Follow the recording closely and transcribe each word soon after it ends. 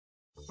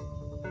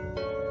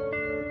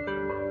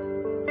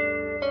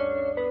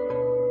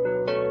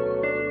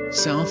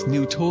South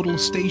New Total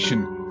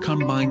Station,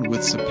 combined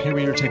with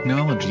superior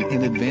technology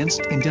and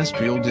advanced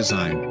industrial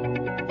design.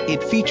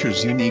 It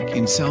features unique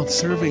in-South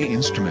survey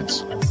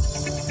instruments,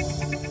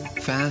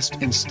 fast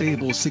and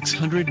stable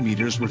 600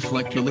 meters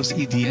reflectorless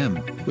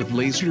EDM, with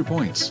laser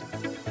points,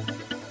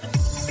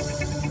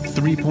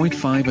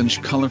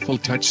 3.5-inch colorful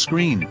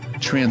touchscreen,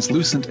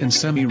 translucent and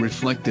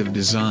semi-reflective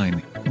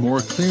design,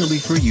 more clearly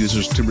for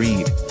users to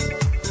read.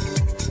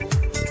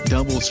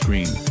 Double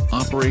screen,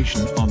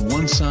 operation on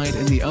one side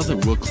and the other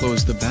will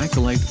close the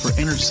backlight for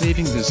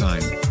energy-saving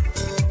design.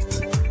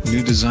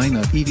 New design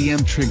of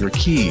EDM trigger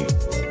key.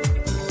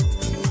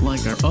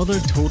 Like our other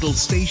total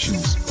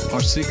stations,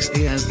 our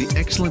 6A has the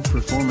excellent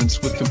performance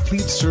with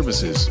complete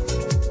services.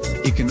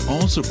 It can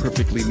also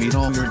perfectly meet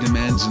all your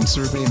demands in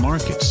survey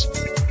markets.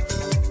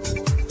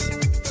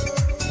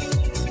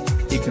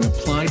 It can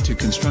apply to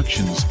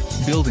constructions,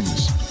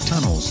 buildings,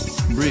 tunnels,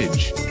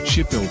 bridge,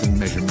 shipbuilding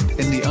measurement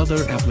and the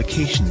other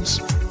applications.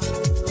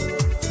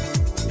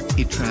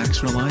 It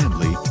tracks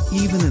reliably,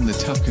 even in the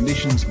tough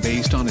conditions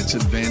based on its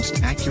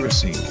advanced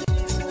accuracy.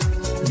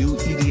 New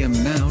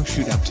EDM now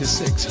shoot up to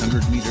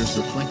 600 meters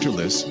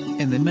reflectorless,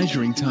 and the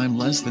measuring time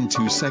less than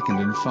 2 seconds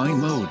in fine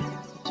mode.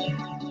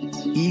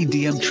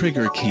 EDM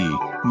trigger key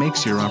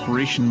makes your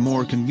operation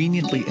more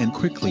conveniently and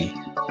quickly.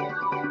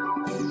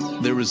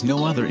 There is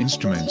no other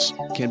instruments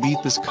can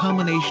beat this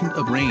combination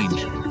of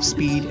range,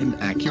 speed and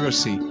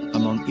accuracy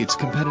among its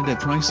competitive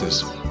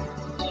prices.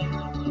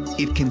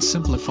 It can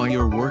simplify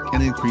your work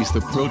and increase the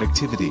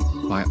productivity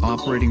by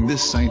operating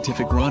this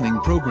scientific running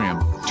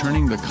program,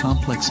 turning the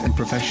complex and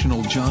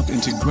professional job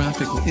into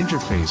graphical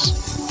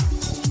interface.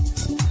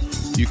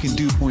 You can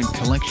do point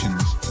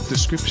collections,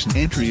 description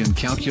entry and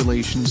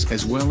calculations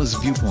as well as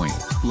viewpoint,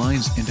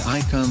 lines and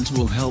icons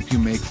will help you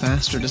make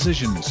faster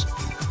decisions.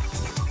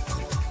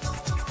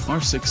 Our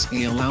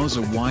 6A allows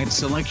a wide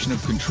selection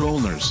of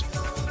controllers.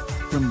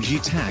 From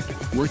G-Tech,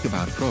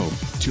 Workabout Pro,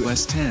 to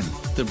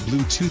S10, the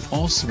Bluetooth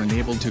also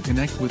enabled to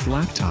connect with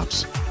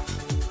laptops.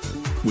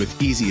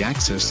 With easy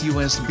access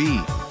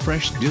USB,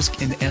 fresh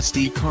disk and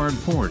SD card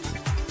port.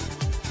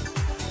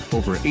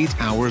 Over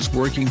 8 hours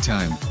working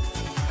time.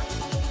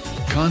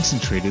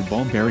 Concentrated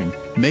ball bearing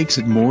makes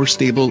it more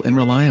stable and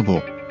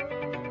reliable.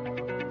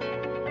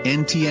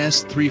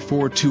 NTS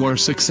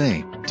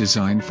 342R6A,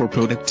 designed for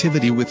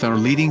productivity with our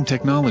leading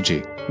technology,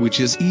 which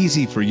is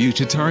easy for you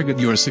to target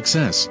your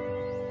success.